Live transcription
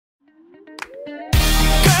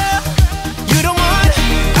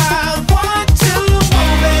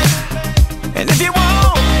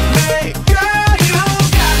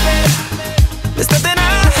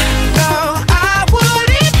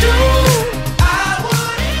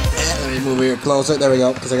closer. There we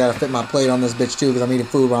go. Because I gotta fit my plate on this bitch too. Because I'm eating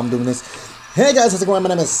food while I'm doing this. Hey guys, how's it going? My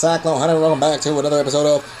name is Cyclone Hunter. Welcome back to another episode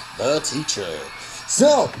of The Teacher.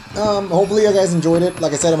 So, hopefully you guys enjoyed it.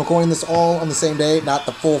 Like I said, I'm recording this all on the same day, not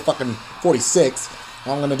the full fucking 46.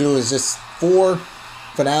 All I'm gonna do is just 4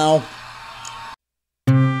 for now.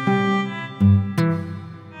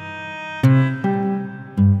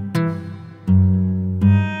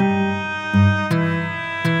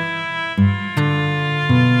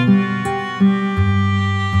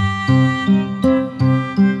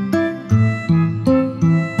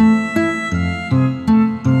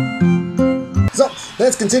 So,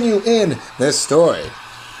 let's continue in this story.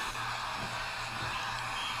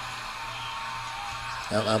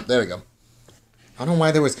 There we go. I don't know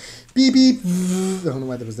why there was beep beep. I don't know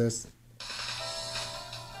why there was this.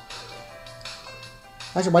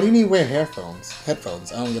 Actually, why do you need to wear headphones? I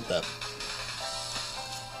don't get that.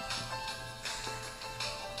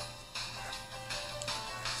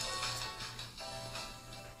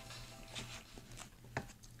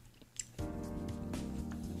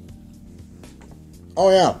 Oh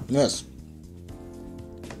yeah, yes.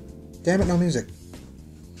 Damn it, no music.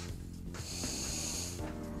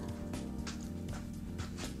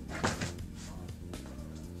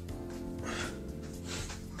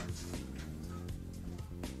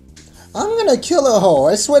 I'm gonna kill a hoe,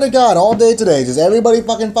 I swear to God, all day today. Just everybody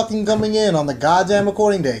fucking coming in on the goddamn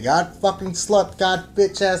recording day. God fucking slut, god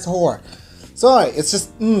bitch ass whore. Sorry, it's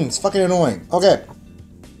just, it's fucking annoying. Okay.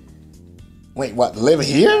 Wait, what? Live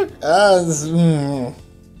here?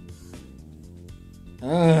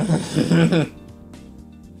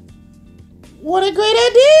 What a great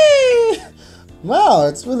idea! Wow,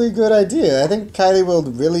 it's really a good idea. I think Kylie will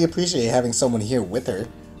really appreciate having someone here with her.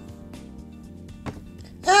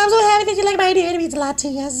 I'm so happy that you like my idea. It means a lot to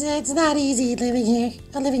you. It's not easy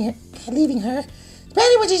leaving her.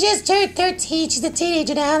 Especially when she just turned 13. She's a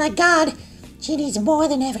teenager now. Like, God, she needs more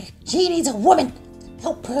than ever. She needs a woman.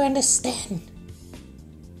 Help her understand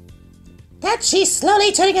that she's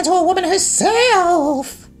slowly turning into a woman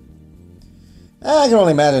herself. I can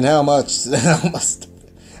only imagine how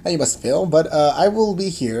you must feel, but I will be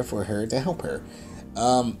here for her to help her.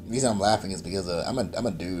 The reason I'm laughing is because I'm a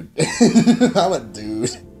dude. I'm a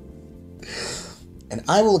dude, and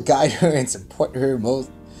I will guide her and support her. Most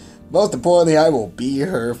importantly, I will be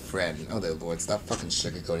her friend. Oh, dear Lord, stop fucking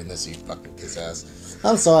sugarcoating this, you fucking kiss ass.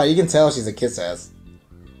 I'm sorry, you can tell she's a kiss ass.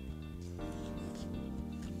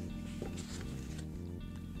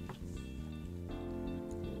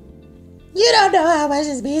 You don't know how much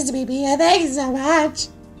this means to me, Mia. Thank you so much.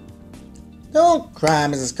 Don't cry,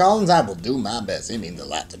 Mrs. Collins. I will do my best. It means a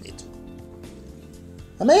lot to me, too.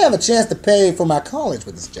 I may have a chance to pay for my college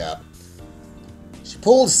with this job. She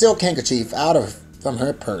pulled a silk handkerchief from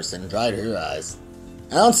her purse and dried her eyes.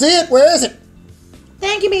 I don't see it. Where is it?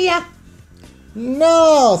 Thank you, Mia.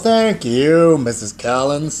 No, thank you, Mrs.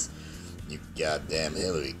 Collins. You goddamn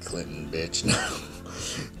Hillary Clinton bitch.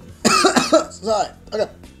 Sorry. Okay.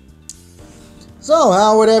 So,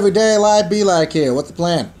 how would everyday life be like here? What's the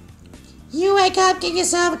plan? You wake up, get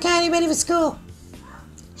yourself a Kylie ready for school.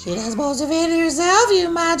 She does most of it herself. You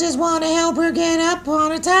might just want to help her get up on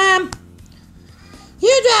her time.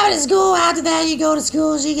 You drive her to school. After that, you go to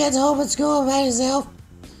school. She gets home from school by herself.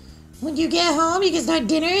 When you get home, you can start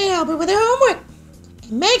dinner and help her with her homework.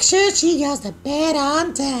 And make sure she goes to bed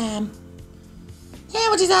on time. And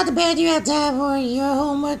when she's out to bed, you have time for your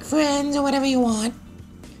homework, friends, or whatever you want.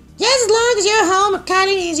 Just as long as you're home if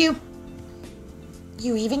Kylie needs you.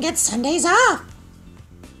 You even get Sundays off.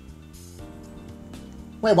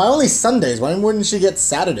 Wait, why only Sundays? Why wouldn't she get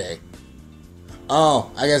Saturday?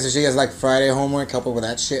 Oh, I guess if she gets like Friday homework, help her with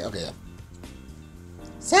that shit. Okay.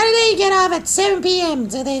 Saturday you get off at 7 p.m.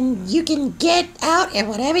 so then you can get out and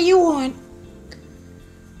whatever you want.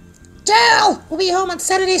 Dale will be home on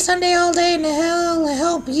Saturday, Sunday all day, and he'll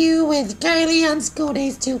help you with Kylie on school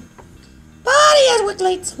days too. But he has work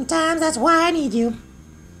late sometimes, that's why I need you.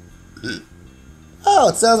 Oh,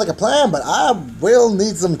 it sounds like a plan, but I will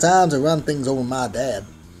need some time to run things over with my dad.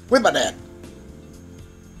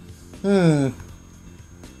 Can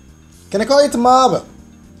I call you tomorrow?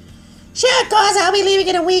 Sure, of course, I'll be leaving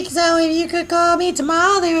in a week, so if you could call me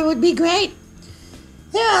tomorrow, then it would be great.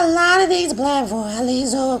 There are a lot of things to plan for, at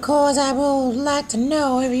least, so of course I would like to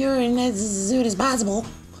know if you're in as soon as possible.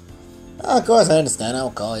 Of course, I understand.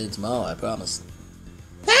 I'll call you tomorrow, I promise.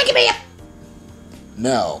 Thank you, Mia.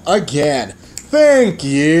 No, again. Thank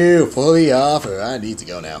you for the offer. I need to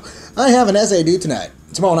go now. I have an essay due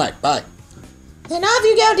tomorrow night. Bye. Then off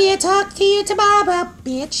you go, dear. Talk to you tomorrow,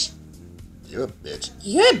 bitch. You're a bitch.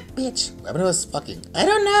 You're a bitch. What happened to us fucking? I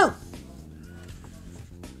don't know.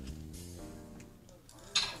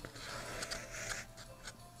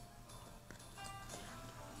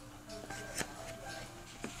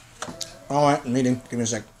 Alright, I'm eating. Give me a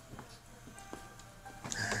sec.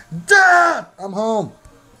 Dad! I'm home.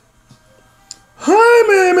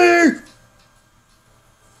 Hi, Mimi!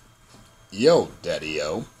 Yo,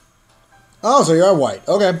 Daddy-o. Oh, so you're white.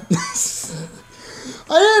 Okay.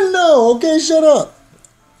 I didn't know. Okay, shut up.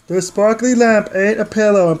 The sparkly lamp ate a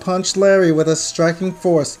pillow and punched Larry with a striking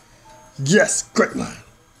force. Yes, great line.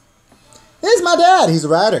 Here's my dad. He's a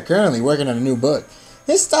writer, currently working on a new book.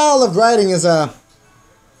 His style of writing is, un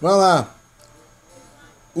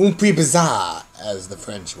peu bizarre, as the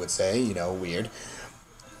French would say. You know, weird.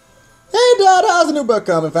 Hey, Dad, how's the new book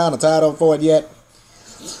coming? Found a title for it yet?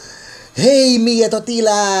 Hey, Mia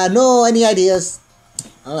Totila, no, any ideas?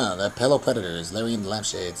 I don't know, that Pillow Predators, Larry and the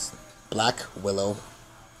Lampshades. Black Willow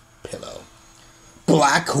Pillow.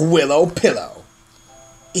 Black Willow Pillow.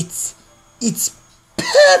 It's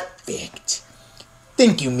perfect.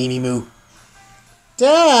 Thank you, Mimi Moo.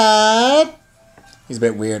 Dad! He's a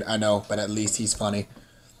bit weird, I know, but at least he's funny.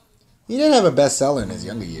 He did have a bestseller in his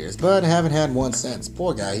younger years, but haven't had one since.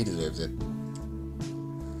 Poor guy, he deserves it.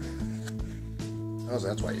 Oh, so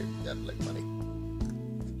that's why you got, like, money.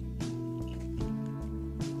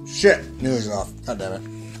 Shit, news is off. God damn it.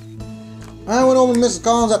 I went over to Mrs.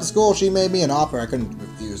 Collins after school. She made me an offer I couldn't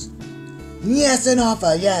refuse. Yes, an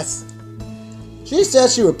offer, yes. She said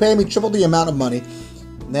she would pay me triple the amount of money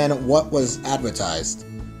than what was advertised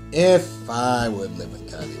if I would live with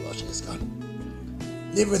Kylie while she is gone.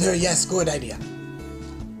 Live with her, yes, good idea.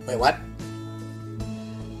 Wait, what?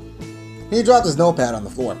 He dropped his notepad on the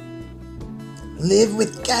floor. Live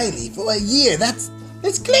with Kylie for a year. That's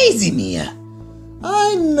crazy, Mia.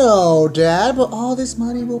 I know, Dad, but all this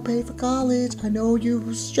money will pay for college. I know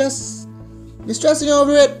you're stressing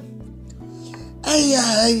over it.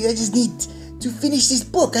 I just need to finish this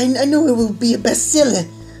book. I know it will be a bestseller.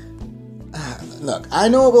 Look, I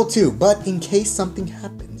know it will too, but in case something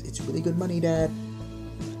happens, it's really good money, Dad.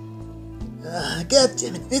 God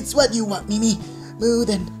damn it, it's what you want, Mimi. Moo,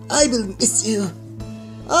 then I will miss you.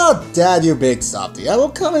 Oh, Dad, you big softy. I will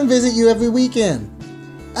come and visit you every weekend.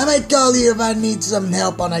 I might call you if I need some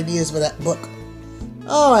help on ideas for that book.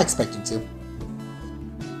 Oh, I expect you to.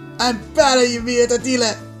 I'm proud of you, Mia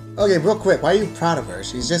Totila. Okay, real quick, why are you proud of her?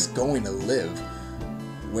 She's just going to live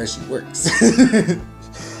where she works.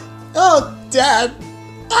 Oh, Dad.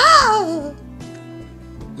 Ah!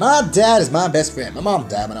 My dad is my best friend. My mom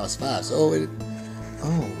died when I was 5, so it...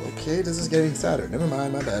 Oh, okay, this is getting sadder. Never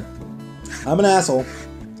mind, my bad. I'm an asshole.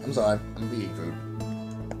 I'm sorry. I'm eating food.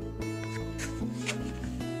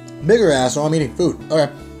 Bigger asshole, I'm eating food. Okay.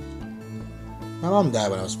 My mom died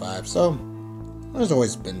when I was 5, so there's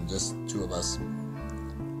always been just 2 of us.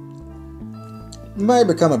 It might have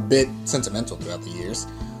become a bit sentimental throughout the years.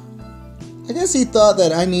 I guess he thought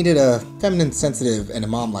that I needed a feminine, sensitive, and a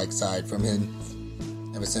mom-like side from him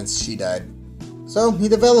ever since she died. So he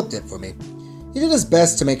developed it for me. He did his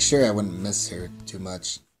best to make sure I wouldn't miss her too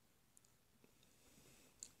much.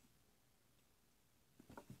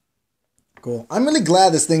 Cool. I'm really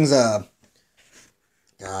glad this thing's, God,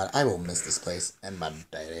 I will miss this place and my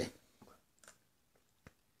daddy.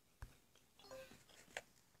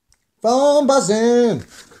 Phone buzzing!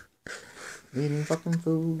 Eating fucking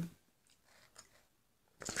food.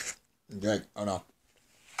 Greg, oh no.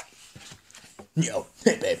 Yo,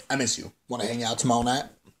 hey babe, I miss you. Wanna hang out tomorrow night?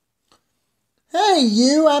 Hey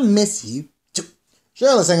you, I miss you.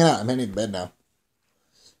 Sure, let's hang out. I'm heading to bed now.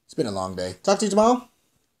 It's been a long day. Talk to you tomorrow?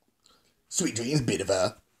 Sweet dreams, bit of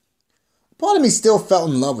a... Part of me still felt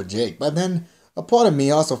in love with Jake, but then a part of me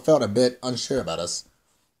also felt a bit unsure about us.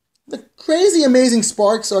 The crazy, amazing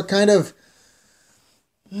sparks are kind of...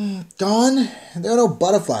 gone. There are no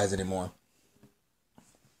butterflies anymore.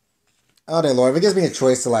 Oh dear Lord, if it gives me a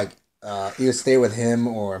choice to like, either stay with him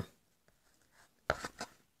or...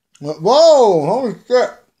 Whoa! Holy shit!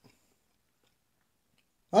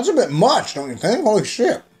 That's a bit much, don't you think? Holy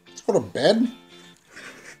shit. Let's go to bed.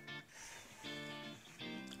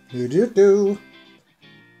 Do.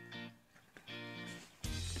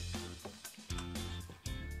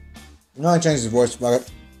 No, I changed his voice, fuck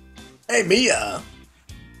it. Hey, Mia!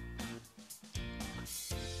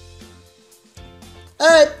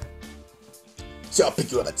 Hey! So I'll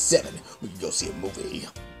pick you up at 7. We can go see a movie.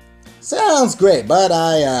 Sounds great, but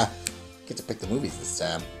I, get to pick the movies this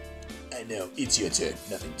time. I know, it's your turn.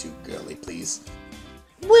 Nothing too girly, please.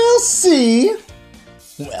 We'll see.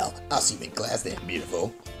 Well, I'll see you in class then,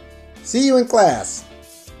 beautiful. See you in class.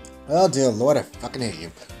 Oh, dear Lord, I fucking hate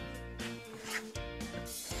you.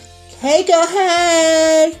 Hey, girl,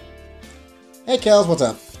 hey! Hey, Kels, what's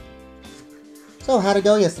up? So, how'd it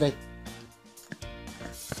go yesterday?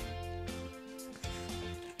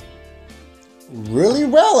 really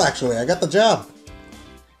well, actually. I got the job.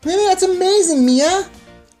 Really? That's amazing, Mia.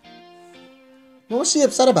 What was she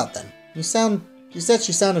upset about then? You said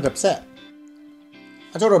she sounded upset.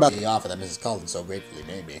 I told her about the offer that Mrs. Collins so gratefully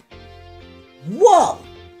made me. Whoa!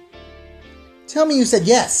 Tell me you said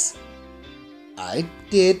yes. I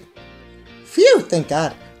did. Phew, thank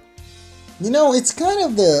God. You know, it's kind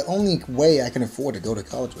of the only way I can afford to go to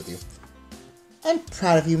college with you. I'm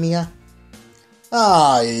proud of you, Mia.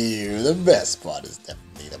 Ah, you. The best part is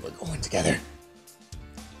definitely that we're going together.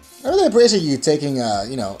 I really appreciate you taking,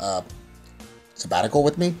 sabbatical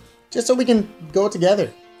with me, just so we can go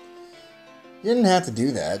together. You didn't have to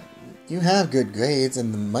do that. You have good grades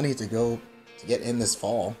and the money to get in this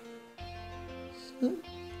fall. You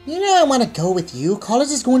know I want to go with you. College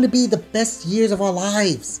is going to be the best years of our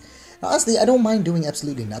lives. Honestly, I don't mind doing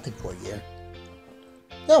absolutely nothing for a year.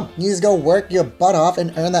 No, you just go work your butt off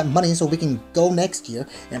and earn that money so we can go next year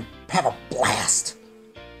and have a blast.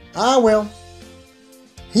 I will.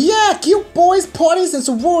 Yeah, cute boys, parties, and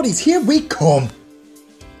sororities, here we come.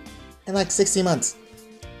 In like 60 months.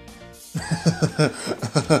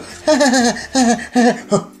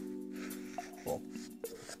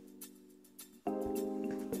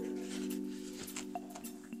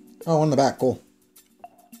 Oh, one in the back, cool.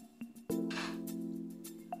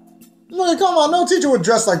 No, come on, no teacher would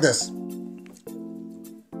dress like this.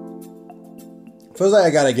 Feels like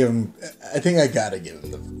I gotta give him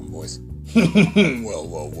the voice.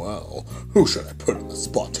 Well. Who should I put in the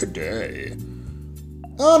spot today?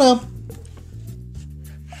 Oh, no.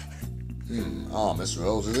 Ah, Miss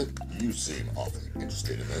Rose, is it? You seem awfully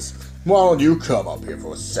interested in this. Why don't you come up here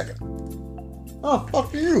for a second? Oh,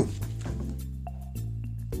 fuck you.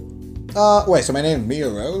 Wait, so my name is Mia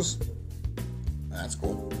Rose? That's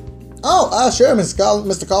cool. Oh, sure,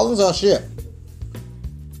 Mr. Collins, oh, shit.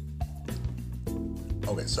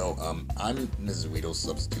 Okay, so, I'm Mrs. Weedle's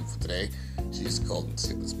substitute for today. She's called in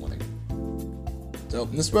sick this morning. So,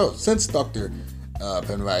 Miss Rose, since Dr.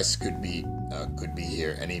 Penrice could be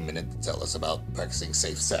here any minute to tell us about practicing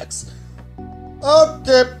safe sex.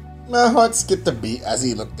 Okay, my heart skipped a beat as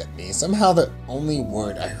he looked at me. Somehow the only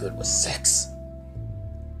word I heard was sex.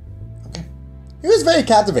 Okay. He was very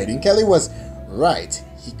captivating. Kelly was right.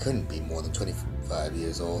 He couldn't be more than 25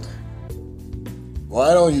 years old.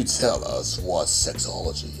 Why don't you tell us what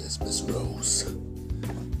sexology is, Miss Rose?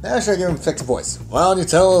 Now should I give him a fixed voice? Why don't you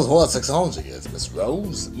tell us what sexology is, Miss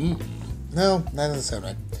Rose? No, that doesn't sound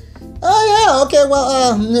right. Oh yeah, okay,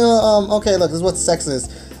 well, okay, look, this is what sex is.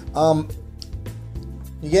 You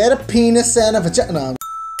get a penis and a vagina.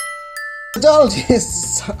 Sexology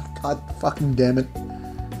is, God fucking damn it.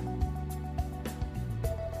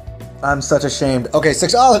 I'm such ashamed. Okay,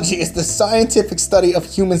 sexology is the scientific study of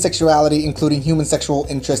human sexuality, including human sexual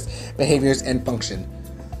interests, behaviors, and function.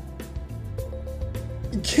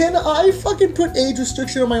 Can I fucking put age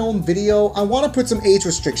restriction on my own video? I want to put some age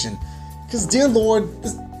restriction. Because, dear Lord,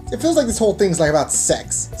 it feels like this whole thing's like about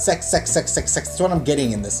sex. Sex. That's what I'm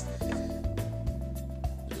getting in this.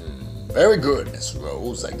 Very good, Miss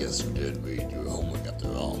Rose. I guess you did read your homework after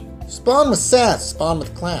all. Spawn with sass. Spawn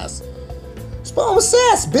with class. Spawn with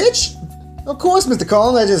sass, bitch! Of course, Mr.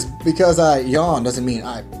 Collins, just because I yawned doesn't mean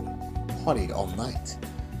I partied all night.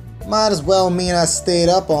 Might as well mean I stayed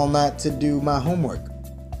up all night to do my homework.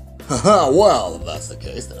 Haha, well, if that's the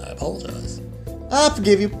case, then I apologize. I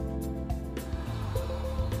forgive you.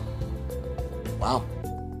 Wow.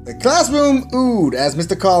 The classroom oohed as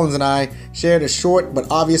Mr. Collins and I shared a short but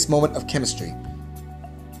obvious moment of chemistry.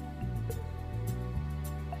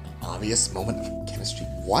 Obvious moment of chemistry?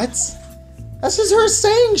 What? That's just her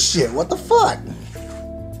saying shit. What the fuck?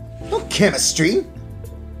 No chemistry.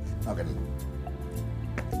 Okay.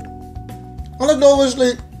 I looked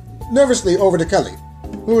nervously over to Kelly,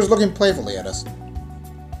 who was looking playfully at us.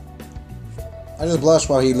 I just blushed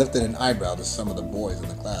while he lifted an eyebrow to some of the boys in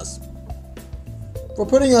the class for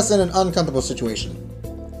putting us in an uncomfortable situation.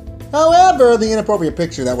 However, the inappropriate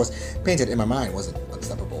picture that was painted in my mind wasn't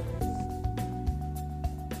acceptable.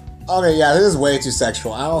 Okay, yeah, this is way too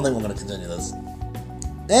sexual. I don't think we're going to continue this.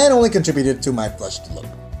 And only contributed to my flushed look.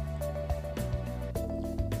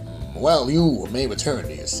 Well, you may return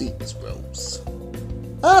to your seat, Miss Rose.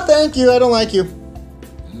 Ah, thank you. I don't like you.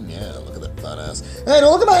 Yeah, look at that fat ass. Hey,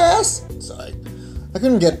 don't look at my ass. Sorry. I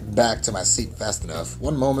couldn't get back to my seat fast enough.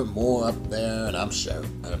 One moment more up there, and I'm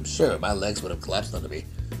sure my legs would have collapsed under me.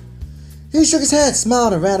 He shook his head,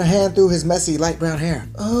 smiled, and ran a hand through his messy light brown hair.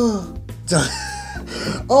 Oh,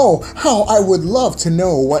 how I would love to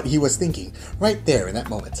know what he was thinking right there in that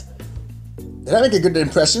moment. Did I make a good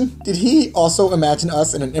impression? Did he also imagine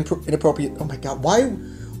us in an inappropriate... Oh my god, why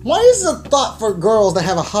Why is it a thought for girls that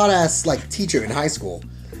have a hot ass like teacher in high school?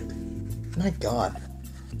 My God.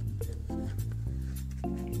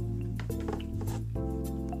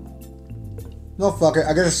 No, fuck it.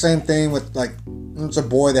 I get the same thing with like, it's a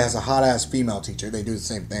boy that has a hot ass female teacher. They do the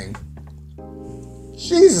same thing.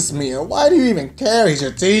 Jesus, Mia, why do you even care? He's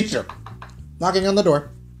your teacher. Knocking on the door.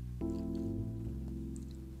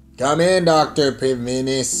 Come in, Dr.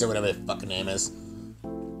 Pivinis, or whatever his fucking name is.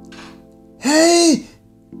 Hey!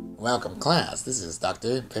 Welcome, class. This is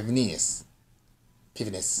Dr. Pivinis.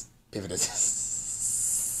 Pivinis.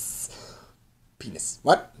 Penis.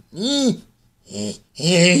 What? Pivinis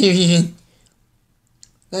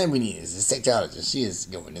is a sexologist. She is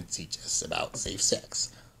going to teach us about safe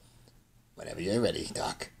sex. Whenever you're ready,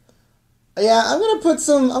 Doc. Yeah, I'm gonna put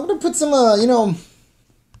some, you know.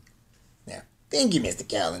 Yeah. Thank you, Mr.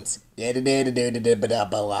 Collins.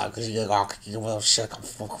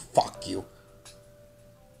 Fuck you.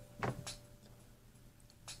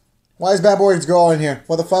 Why is Bad Boy's girl in here?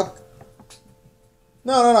 What the fuck?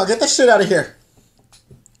 No. Get the shit out of here.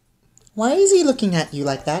 Why is he looking at you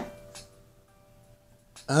like that?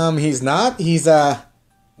 He's not.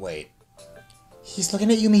 Wait. He's looking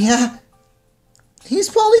at you, Mia? He's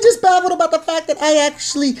probably just babbled about the fact that I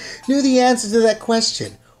actually knew the answer to that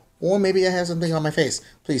question. Or maybe I have something on my face.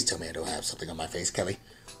 Please tell me I don't have something on my face, Kelly.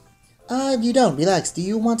 You don't. Relax. Do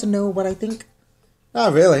you want to know what I think?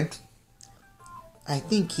 Not really. I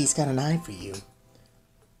think he's got an eye for you.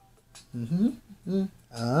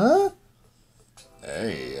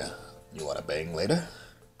 Hey, you wanna bang later?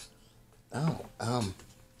 Oh,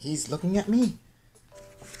 he's looking at me.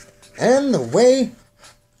 And the way...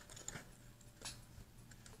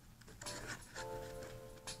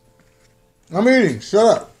 I'm eating. Shut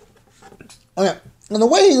up. Okay. And the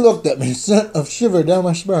way he looked at me sent a shiver down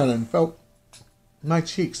my spine and felt my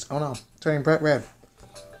cheeks, oh no, turning bright red.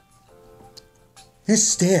 His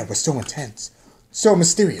stare was so intense, so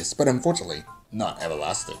mysterious, but unfortunately not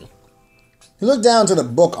everlasting. He looked down to the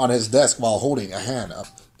book on his desk while holding a hand up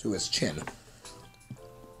to his chin.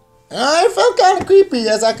 I felt kind of creepy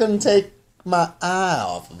as I couldn't take my eye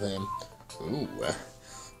off of him. Ooh.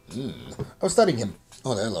 I was studying him.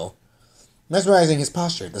 Oh, hello. Mesmerizing his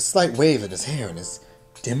posture, the slight wave in his hair and his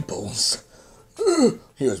dimples.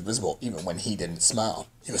 He was visible even when he didn't smile.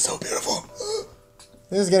 He was so beautiful.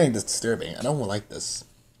 This is getting disturbing. I don't like this.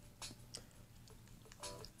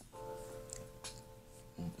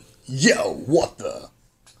 Yo, what the?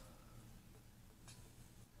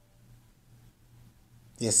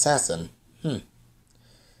 The assassin.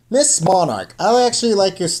 Miss Monarch, I actually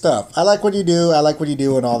like your stuff. I like what you do. I like what you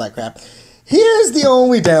do and all that crap. Here's the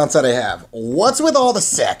only downside I have. What's with all the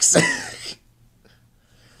sex?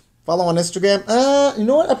 Follow on Instagram? You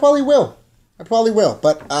know what? I probably will.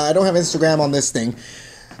 But I don't have Instagram on this thing.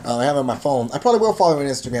 I have it on my phone. I probably will follow you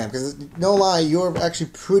on Instagram because, no lie, you're actually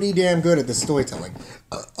pretty damn good at this storytelling.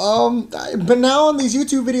 But now on these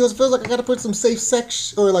YouTube videos, it feels like I gotta put some safe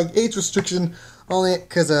sex or like age restriction on it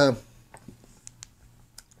because a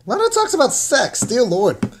lot of it talks about sex. Dear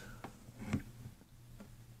Lord.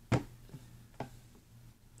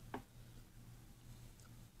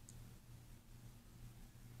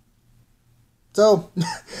 So,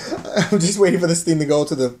 I'm just waiting for this thing to go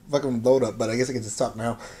to the fucking load up, but I guess I can just talk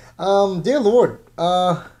now. Dear Lord,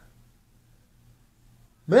 man,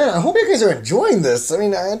 I hope you guys are enjoying this. I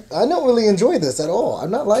mean, I don't really enjoy this at all. I'm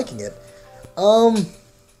not liking it.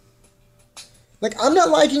 Like, I'm not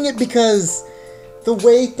liking it because the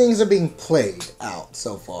way things are being played out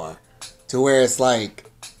so far, to where it's like,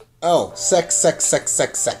 oh, sex.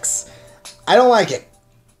 I don't like it.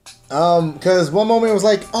 Because one moment it was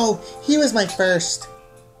like, oh, he was my first.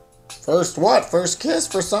 First what? First kiss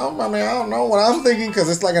for some? I mean, I don't know what I'm thinking, because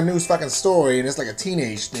it's like a new fucking story, and it's like a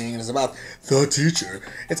teenage thing, and it's about the teacher.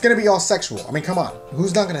 It's gonna be all sexual. I mean, come on.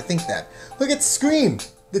 Who's not gonna think that? Look at Scream,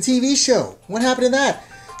 the TV show. What happened to that?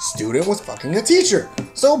 Student was fucking a teacher.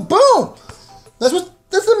 So, boom! That's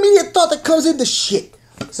the immediate thought that comes into shit.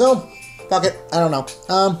 So, fuck it. I don't know.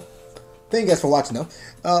 Thank you guys for watching, though.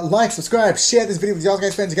 Like, subscribe, share this video with y'all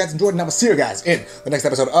guys, friends, you guys enjoyed, and I will see you guys in the next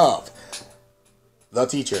episode of The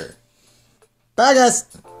Teacher. Bye, guys!